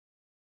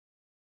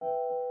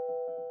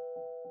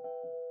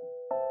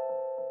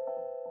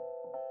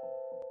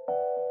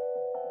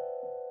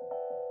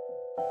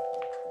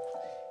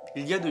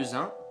Il y a 2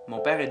 ans, mon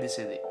père est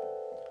décédé.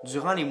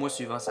 Durant les mois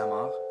suivant sa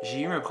mort, j'ai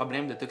eu un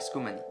problème de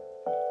toxicomanie.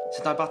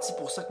 C'est en partie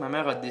pour ça que ma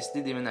mère a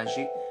décidé de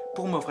déménager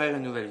pour m'offrir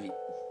une nouvelle vie.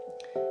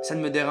 Ça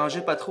ne me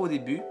dérangeait pas trop au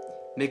début,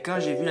 mais quand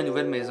j'ai vu la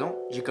nouvelle maison,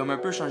 j'ai comme un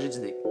peu changé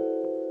d'idée.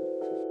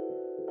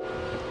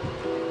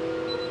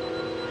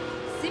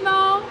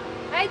 Simon,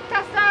 aide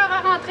ta sœur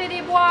à rentrer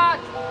les boîtes.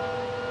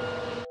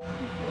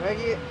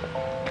 OK.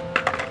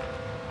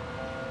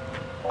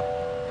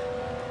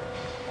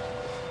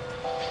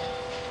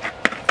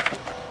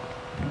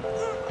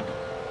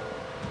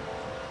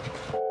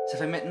 Ça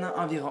fait maintenant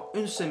environ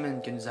 1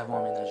 semaine que nous avons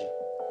emménagé.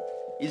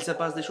 Il se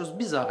passe des choses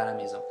bizarres à la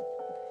maison.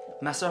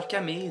 Ma sœur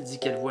Camille dit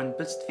qu'elle voit une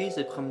petite fille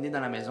se promener dans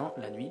la maison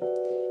la nuit,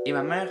 et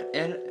ma mère,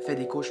 elle, fait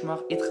des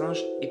cauchemars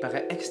étranges et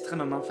paraît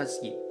extrêmement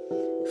fatiguée.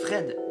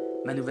 Fred,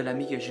 ma nouvelle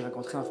amie que j'ai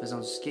rencontrée en faisant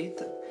du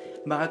skate,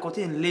 m'a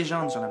raconté une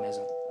légende sur la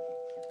maison.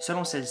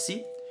 Selon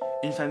celle-ci,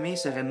 une famille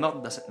serait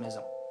morte dans cette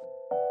maison.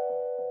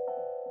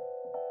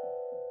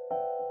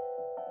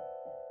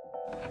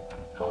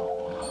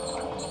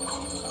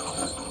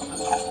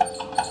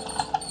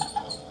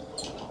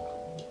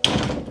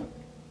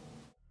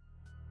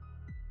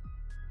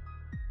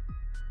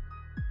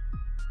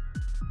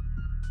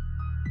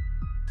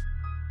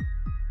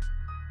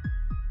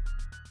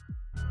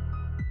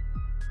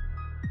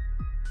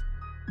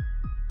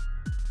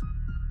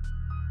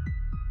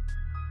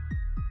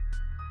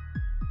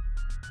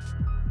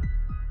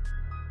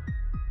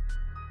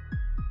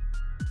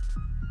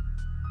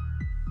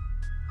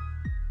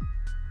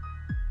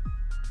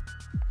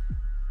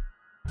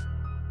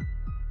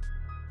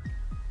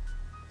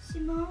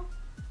 Simon,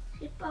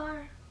 j'ai peur.